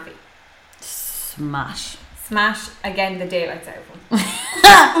 Cillian Murphy. Smash again, the daylights out of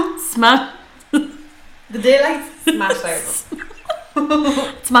him. Smash. The daylights smashed out of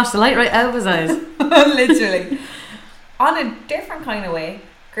him. Smash the light right out of his eyes. Literally. On a different kind of way,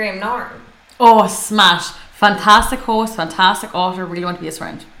 Graham Norton. Oh, smash. Fantastic host, fantastic author, really want to be his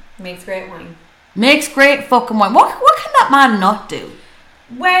friend. Makes great wine. Makes great fucking wine. What can that man not do?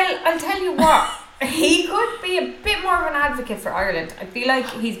 Well, I'll tell you what. He could be a bit more of an advocate for Ireland. I feel like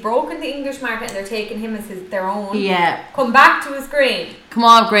he's broken the English market and they're taking him as their own. Yeah. Come back to his grave. Come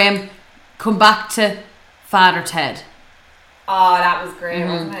on, Graham. Come back to Father Ted. Oh, that was great,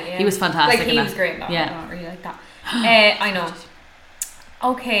 wasn't it? Yeah. He was fantastic. Like, he was great. No, yeah. I don't really like that. I know.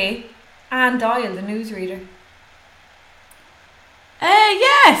 Okay. Anne Doyle, the newsreader.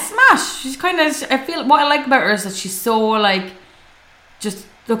 Yeah, smash. She's kind of, I feel, what I like about her is that she's so, like, just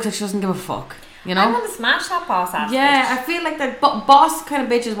looks like she doesn't give a fuck. You know? I want to smash that boss ass. Yeah, bitch. I feel like that boss kind of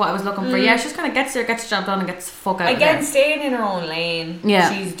bitch is what I was looking for. Yeah, she just kind of gets there, gets the job done, and gets the fuck out of there. Again, staying in her own lane.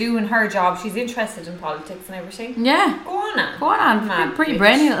 Yeah. She's doing her job. She's interested in politics and everything. Yeah. Go on, Anne. Go on, Anne. Pretty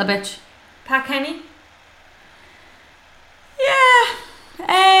brainy little bitch. Pat Kenny? Yeah.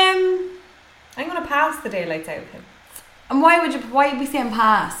 I'm going to pass the daylights out of him. And why would we saying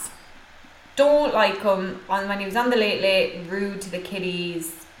pass? Don't like him when he was on the Late, rude to the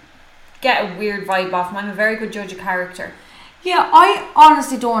kiddies. Get a weird vibe off him. I'm a very good judge of character. Yeah, I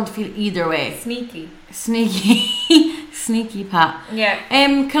honestly don't feel either way. Sneaky Pat. Yeah.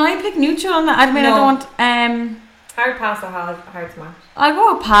 Can I pick neutral on that? I mean, no. I don't. Hard pass or hard smash? I'll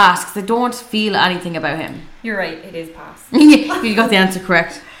go a pass because I don't feel anything about him. You're right, it is pass. You got the answer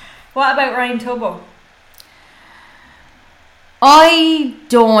correct. What about Ryan Tubbo? I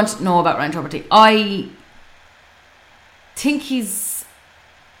don't know about Ryan Tuberty. I think he's...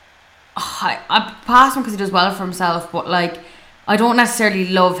 I pass him because he does well for himself, but like, I don't necessarily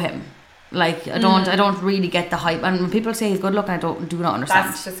love him. Like, I don't really get the hype. And when people say he's good looking, I do not understand.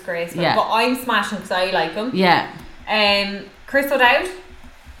 That's disgraceful. Yeah. But I'm smashing because I like him. Yeah. Chris O'Dowd.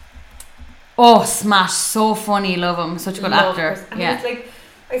 Oh, smash! So funny, love him. Such a good actor. And he's like,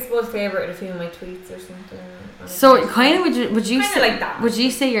 I suppose, favourite a few of my tweets or something. So kind of would you say like that? Would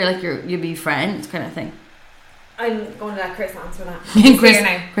you say you'd be friends kind of thing? I'm going to let Chris answer that.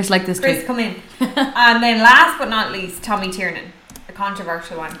 Chris like this. Chris, come in. And then last but not least, Tommy Tiernan, a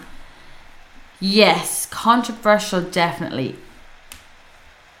controversial one. Yes, controversial, definitely.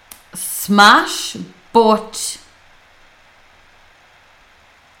 Smash, but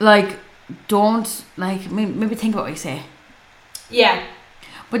like, don't like maybe think about what you say. Yeah,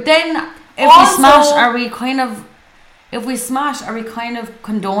 but then if we smash, are we kind of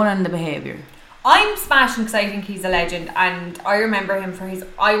condoning the behaviour? I'm smashing because I think he's a legend, and I remember him for his.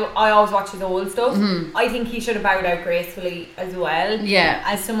 I always watch his old stuff. Mm-hmm. I think he should have bowed out gracefully as well. Yeah,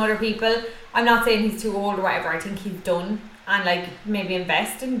 as some other people. I'm not saying he's too old or whatever. I think he's done, and like maybe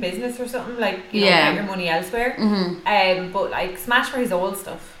invest in business or something, like get your money elsewhere. Mm-hmm. But like smash for his old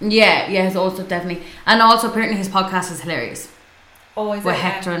stuff. Yeah, his old stuff definitely, and also apparently his podcast is hilarious. Oh, is with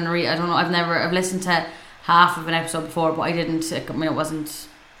Hector and Marie. I don't know. I've listened to half of an episode before, but I didn't. I mean, it wasn't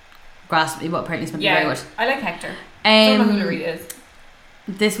grasp me, but apparently it's been very good. I like Hector. I don't know who Larita is.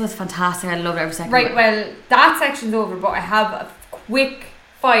 This was fantastic. I loved every second. Right, well, that section's over, but I have a quick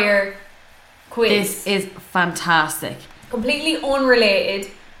fire quiz. This is fantastic. Completely unrelated,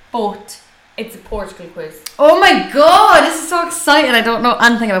 but it's a Portugal quiz. Oh my god, this is so exciting. I don't know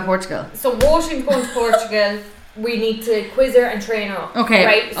anything about Portugal. So Washington's going to Portugal. We need to quiz her and train her up. Okay.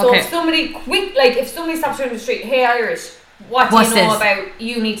 Right? So if somebody if somebody stops you on the street, hey Irish, What's you know about,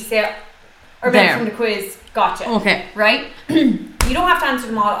 you need to say, or been from the quiz, gotcha. Okay. Right? You don't have to answer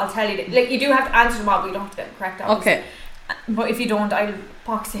them all, I'll tell you that. Like, you do have to answer them all, but you don't have to get them correct, obviously. Okay. But if you don't, I'll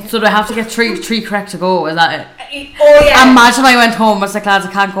box you. So do I have to get three correct to go, is that it? Oh yeah. Imagine I went home, was like, lads,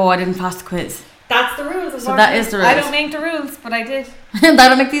 I can't go, I didn't pass the quiz. That's the rules, so that is the rules. I don't make the rules, but I did. I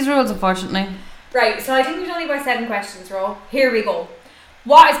don't make these rules, unfortunately. Right, so I think we've only got 7 questions, Ro. Here we go.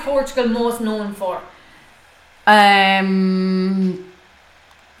 What is Portugal most known for?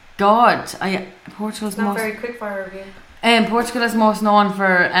 Portugal's Not most... very quick fire review. Portugal is most known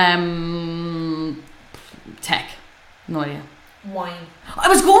for tech. No idea. Wine. I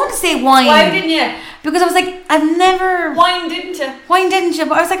was going to say wine. Why didn't you? Because I was like, I've never... Wine, didn't you? Wine, didn't you?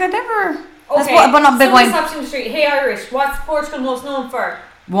 But I was like, I've never... Okay, but not big somebody wine. stops in the street. Hey Irish, what's Portugal most known for?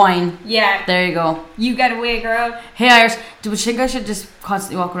 Wine. Yeah. There you go. You get away, girl. Hey Irish, do you think I should just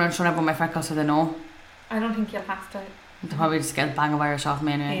constantly walk around showing everyone my freckles so they know? I don't think you'll have to. They'll probably just get a bang of Irish off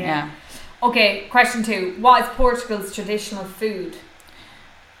me anyway. Yeah. Okay, question 2. What is Portugal's traditional food?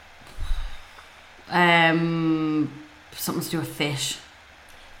 Something to do with fish.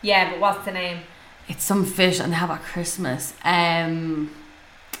 Yeah, but what's the name? It's some fish and they have at Christmas.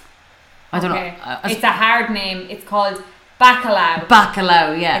 I don't know. It's a hard name. It's called bacalhau.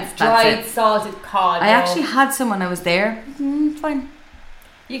 Bacalhau, yeah. It's dried salted cod. I actually had some when I was there. Fine.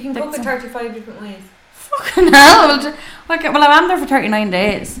 You can cook it 35 different ways. Fucking hell. Well, I'm there for 39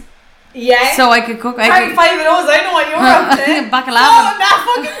 days. Yeah. So I could cook. 35 of those. I know what you're up to. Bacalhau. Oh, that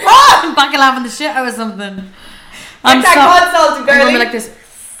fucking cod. Bacalhau and the shit out of something. Get that cod salted, girlie. I'm going to be like this.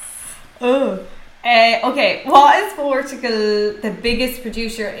 Oh. Okay, what is Portugal the biggest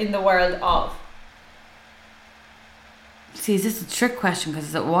producer in the world of? See, is this a trick question because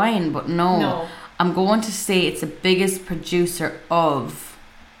it's a wine? But no. I'm going to say it's the biggest producer of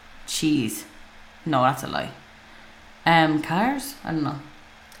cheese. No, that's a lie. Cars? I don't know.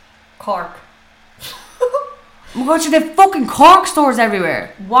 Cork. Oh my god, they have fucking Cork stores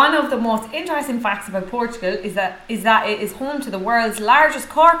everywhere. One of the most interesting facts about Portugal is that it is home to the world's largest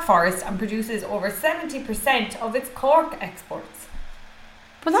cork forest and produces over 70% of its cork exports.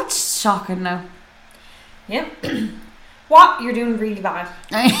 But that's shocking now. Yep. What? You're doing really bad.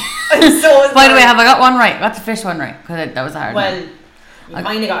 I'm so By the way, have I got one right? I got the fish one right because that was a hard one. Well, you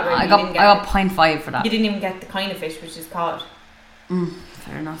kind of got it right. I got 0.5 for that. You didn't even get the kind of fish which is cod.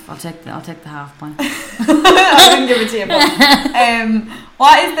 Fair enough. I'll take the half point. I didn't give it to you. But,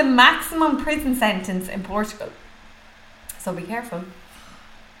 what is the maximum prison sentence in Portugal? So be careful.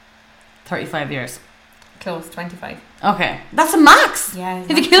 35 years. Close, 25. Okay, that's a max. Yeah.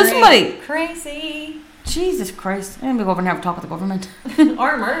 If you kill somebody. Crazy. Jesus Christ! I'm gonna go over and have a talk with the government.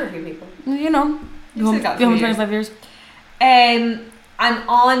 Or murder a few people. You know. You home 25 years. And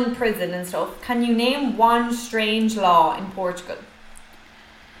on prison and stuff. Can you name one strange law in Portugal?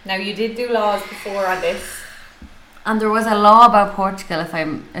 Now you did do laws before on this. And there was a law about Portugal if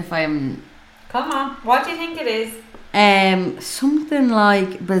I'm Come on, what do you think it is? Something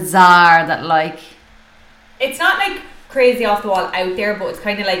like bizarre that like it's not like crazy off the wall out there, but it's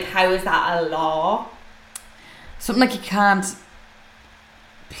kind of like, how is that a law? Something like you can't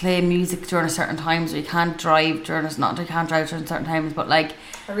play music during certain times, or you can't drive during certain times, but like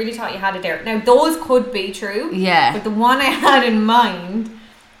I really thought you had it there. Now those could be true. Yeah. But the one I had in mind,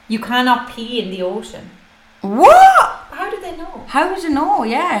 you cannot pee in the ocean. What? How did they know? How did you know?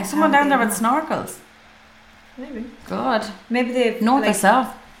 Yeah, someone down there with snorkels. Maybe. God. Maybe they've know it themselves.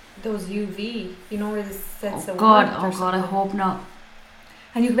 Those UV, you know, where this sets the God, warmth. oh God, I hope not.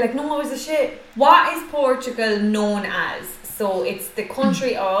 And you could be like, no, it was a shit. What is Portugal known as? So it's the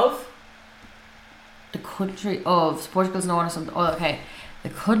country of. The country of. So Portugal's known as something. Oh, okay. The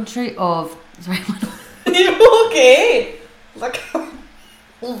country of. Sorry. You okay? Like, the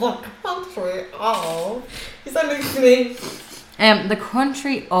country of. You sound like me. The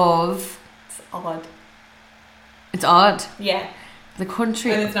country of. It's odd. It's odd. Yeah. The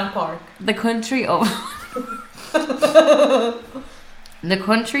country. And it's not Cork. The country of. The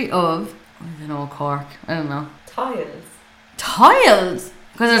country of. I don't know, Cork. I don't know. Tiles. Tiles?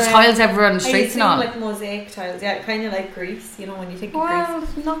 Because there's tiles everywhere on the streets and all. like mosaic tiles. Yeah, kind of like Greece. You know, when you think of Greece.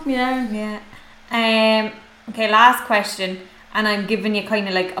 Well, knock me down. Yeah. Okay, last question. And I'm giving you kind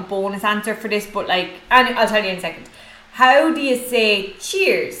of like a bonus answer for this, but like, and I'll tell you in a second. How do you say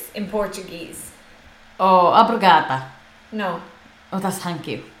cheers in Portuguese? Oh, obrigada. No. Oh, that's thank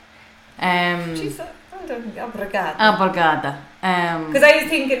you. She's obrigada. Obrigada. Because I was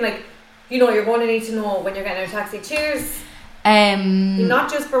thinking like, you know, you're going to need to know when you're getting a taxi. Cheers. Not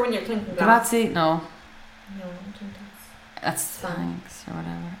just for when you're clinking glass. Grazie. No. No, I'm doing that's thanks or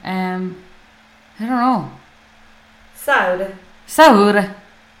whatever. I don't know. Saúde. Saúde.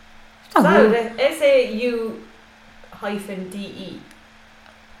 Saúde. S-A-U-D-E.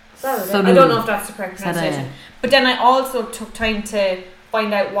 Saúde. I don't know if that's the correct pronunciation. But then I also took time to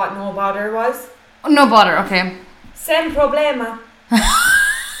find out what no bother was. No bother, okay. Sem problema.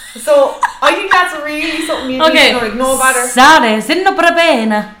 So I think that's really something you need to know. Like, no matter. Sare, se no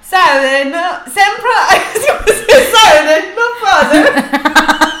bene. Sare, no, sempre. Sare, no father.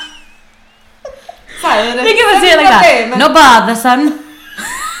 Sare, think it was it like that. No bother, son.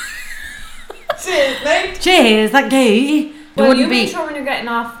 Cheers, mate. Cheers, that gay. Well, you make sure when you're getting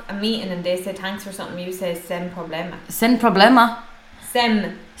off a meeting and they say thanks for something, you say sem problema. Sem problema.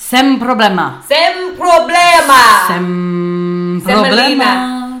 Sem problema. Sem problema. Sem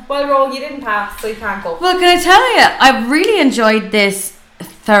problema. Well, Ro, you didn't pass, so you can't go. Well, can I tell you, I've really enjoyed this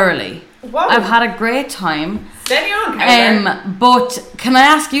thoroughly. Wow. I've had a great time. Steady on, but can I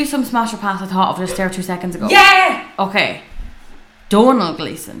ask you some smash or pass I thought of just there 2 seconds ago? Yeah! Okay. Donald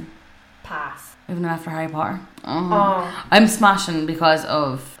Gleeson. Pass. Even after Harry Potter. Oh. I'm smashing because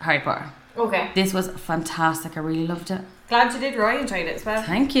of Harry Potter. Okay. This was fantastic. I really loved it. Glad you did. Roy enjoyed it as well.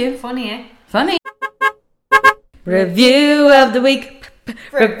 Thank you. Funny, eh? Funny. Review of the week.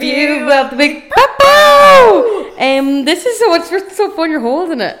 Review of the week. This is so fun. You're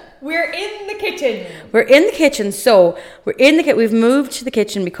holding it. We're in the kitchen. So we've moved to the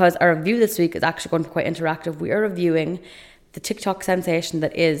kitchen because our review this week is actually going to be quite interactive. We are reviewing the TikTok sensation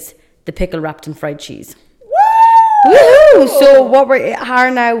that is the pickle wrapped in fried cheese. Woohoo! So what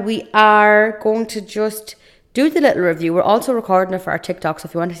we are going to just do the little review. We're also recording it for our TikTok, so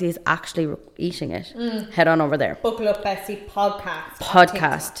if you want to see us actually eating it, head on over there. Buckle up, Bessie.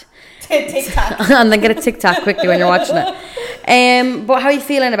 Podcast. TikTok. And then get a TikTok quickly when you're watching it. But how are you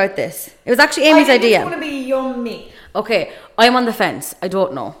feeling about this? It was actually Amy's idea. It's going to be yummy. Okay, I'm on the fence. I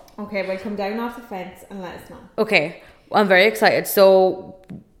don't know. Okay, well, come down off the fence and let us know. Okay, I'm very excited. So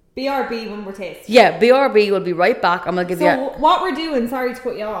BRB when we're tasting. Yeah, BRB will be right back. I'm going to give you... So what we're doing, sorry to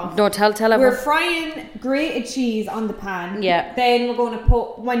cut you off. No, tell everyone. We're frying grated cheese on the pan. Yeah. Then we're going to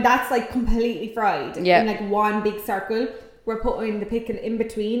put, when that's like completely fried, in like one big circle, we're putting the pickle in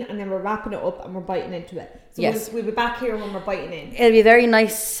between and then we're wrapping it up and we're biting into it. So we'll be back here when we're biting in. It'll be very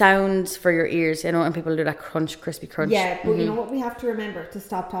nice sounds for your ears, you know, and people do that crunch, crispy crunch. Yeah, but you know what we have to remember? To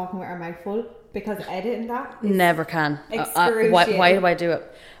stop talking with our mouth full, because editing that never can. Excruciating. Why do I do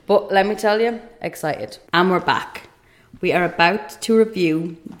it? But let me tell you, excited. And we're back. We are about to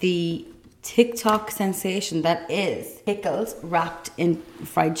review the TikTok sensation that is pickles wrapped in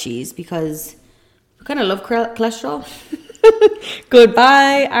fried cheese, because we kind of love cholesterol.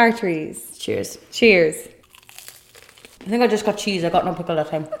 Goodbye, arteries. Cheers. I think I just got cheese. I got no pickle that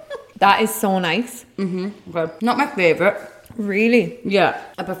time. That is so nice. Okay. Not my favourite. Really? Yeah.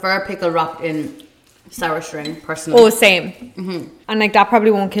 I prefer pickle wrapped in sour string, personally. Oh, same. And like that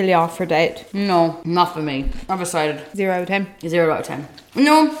probably won't kill you off for date. No, not for me. I've decided. 0 out of 10. 0 out of 10.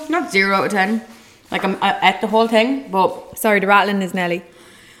 No, not 0 out of 10. Like I ate the whole thing, but... Sorry, the rattling is Nelly.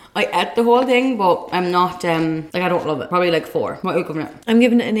 I ate the whole thing, but I'm not, like I don't love it. Probably like 4. What are you giving it? I'm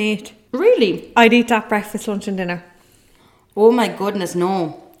giving it an 8. Really? I'd eat that breakfast, lunch and dinner. Oh my goodness,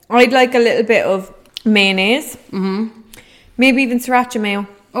 no. I'd like a little bit of mayonnaise. Maybe even sriracha mayo.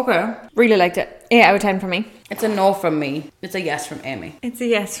 Okay. Really liked it. 8 out of 10 for me. It's a no from me. It's a yes from Amy. It's a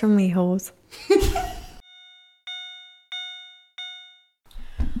yes from me, hoes.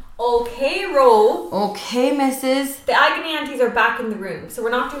 Okay, Ro. Okay, missus. The agony aunties are back in the room. So we're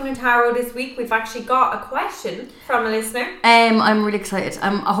not doing a tarot this week. We've actually got a question from a listener. I'm really excited.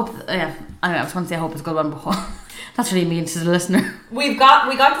 I hope... I was going to say I hope it's a good one, but... That's really mean to the listener. We got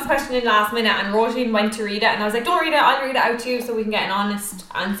this question in last minute and Roisin went to read it and I was like, don't read it, I'll read it out to you so we can get an honest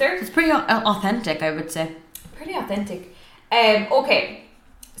answer. It's pretty authentic, I would say. Pretty authentic. Okay,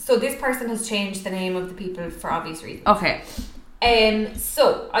 so this person has changed the name of the people for obvious reasons. Okay.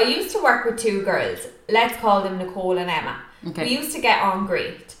 So I used to work with 2 girls. Let's call them Nicole and Emma. Okay. We used to get on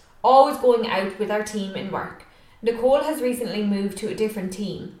great. Always going out with our team in work. Nicole has recently moved to a different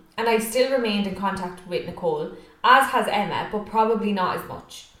team and I've still remained in contact with Nicole, as has Emma, but probably not as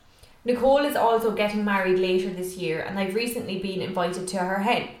much. Nicole is also getting married later this year and I've recently been invited to her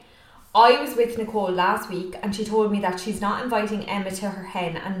hen. I was with Nicole last week and she told me that she's not inviting Emma to her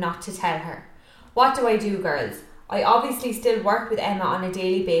hen and not to tell her. What do I do, girls? I obviously still work with Emma on a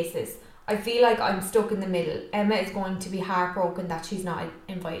daily basis. I feel like I'm stuck in the middle. Emma is going to be heartbroken that she's not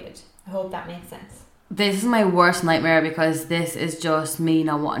invited. I hope that makes sense. This is my worst nightmare because this is just me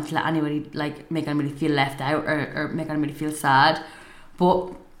not wanting to let anybody, like, make anybody feel left out or make anybody feel sad.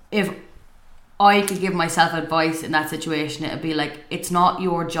 But if I could give myself advice in that situation, it'd be like, it's not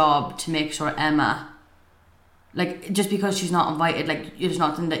your job to make sure Emma, like, just because she's not invited, like, there's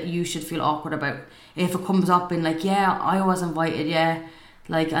nothing that you should feel awkward about. If it comes up and like, yeah, I was invited, yeah,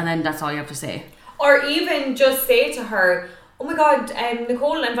 like, and then that's all you have to say. Or even just say to her, oh my god,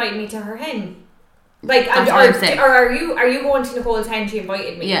 Nicole invited me to her hen. Like, or are you going to Nicole's hen? She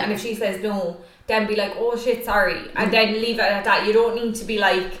invited me, yeah. And if she says no, then be like, oh shit, sorry, and then leave it at that. You don't need to be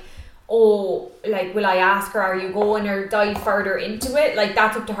like, oh, like, will I ask her, are you going, or dive further into it? Like,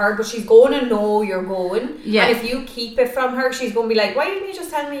 that's up to her, but she's going to know you're going. Yeah. And if you keep it from her, she's going to be like, why didn't you just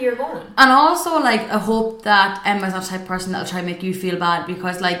tell me you're going? And also, like, I hope that Emma's not the type of person that'll try and make you feel bad,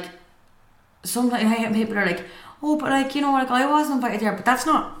 because, like, sometimes people are like, oh, but, like, you know, like, I wasn't invited there, but that's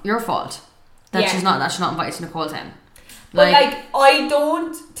not your fault that she's not invited to Nicole's hen. But I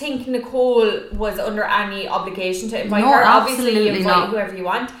don't think Nicole was under any obligation to invite her. Obviously, you invite whoever you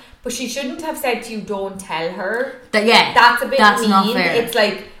want, but she shouldn't have said to you, don't tell her. That's a bit mean. Not fair. It's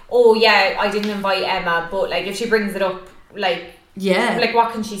like, oh yeah, I didn't invite Emma, but like if she brings it up, like, yeah, like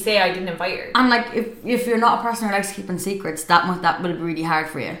what can she say? I didn't invite her. And like if you're not a person who likes keeping secrets, that will be really hard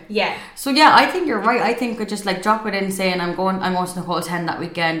for you. Yeah. So yeah, I think you're right. I think we just like drop it in, saying I'm going to Nicole's hen that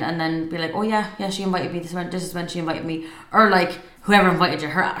weekend, and then be like, oh yeah, she invited me. This is when she invited me, or like whoever invited you,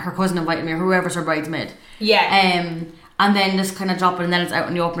 her cousin invited me, or whoever's her bridesmaid. Yeah. And then just kind of drop it, and then it's out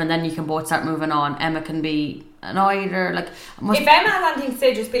in the open, and then you can both start moving on. Emma can be annoyed, or like if Emma has anything to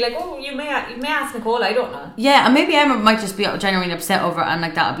say, just be like, oh, you may ask Nicole, I don't know. Yeah, and maybe Emma might just be genuinely upset over it, and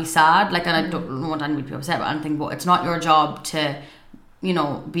like that would be sad, like, and I don't want anybody to be upset about anything, but it's not your job to, you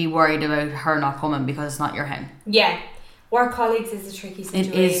know, be worried about her not coming because it's not your hen. Yeah, work colleagues is a tricky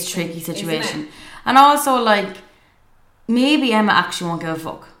situation. It is a tricky situation. And also, like, maybe Emma actually won't give a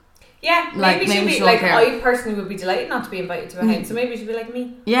fuck. Yeah, maybe she'll be like, I personally would be delighted not to be invited to a hen, so maybe she'll be like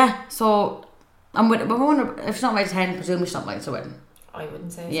me. Yeah, so I wonder if she's not invited to hen, presumably she's not invited to a wedding. I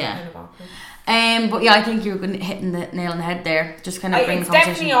wouldn't say. Yeah. Kind of awkward. But yeah, I think you're hitting the nail on the head there. Just kind of bring the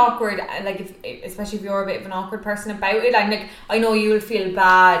conversation. It's definitely awkward, like especially if you're a bit of an awkward person about it. Like I know you'll feel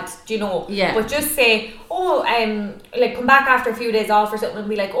bad, you know. Yeah. But just say, like come back after a few days off or something and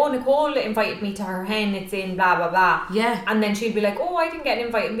be like, oh, Nicole invited me to her hen. It's in blah blah blah. Yeah. And then she'd be like, oh, I didn't get an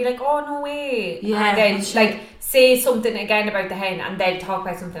invite, and be like, oh, no way. Yeah. And then like say something again about the hen, and then talk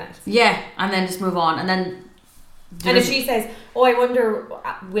about something else. Yeah, and then just move on, and then. And if she says, oh, I wonder,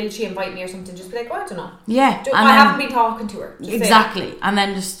 will she invite me or something, just be like, oh, I don't know. Yeah. I haven't been talking to her. Just exactly. And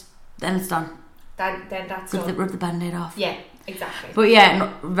then then it's done. Then that's done. Rip the band-aid off. Yeah, exactly. But yeah,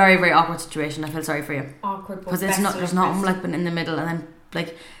 no, very, very awkward situation. I feel sorry for you. Awkward. Because there's not like been in the middle, and then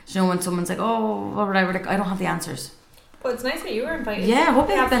like, you know, when someone's like, oh, or whatever, like, I don't have the answers. But it's nice that you were invited. Yeah, I hope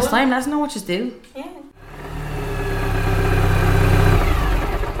you have the best time. Let us know what you do. Yeah.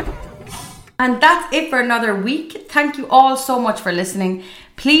 And that's it for another week. Thank you all so much for listening.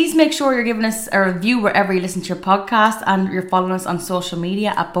 Please make sure you're giving us a review wherever you listen to your podcast, and you're following us on social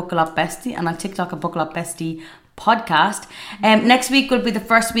media at Buckle Up Bestie, and on TikTok at Buckle Up Bestie Podcast. Next week will be the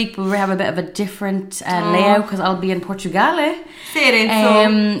first week where we have a bit of a different layout, because I'll be in Portugal.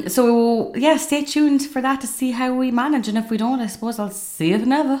 So yeah, stay tuned for that to see how we manage, and if we don't, I suppose I'll see you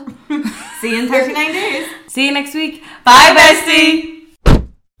never. See you in 39 days. See you next week. Bye, bestie.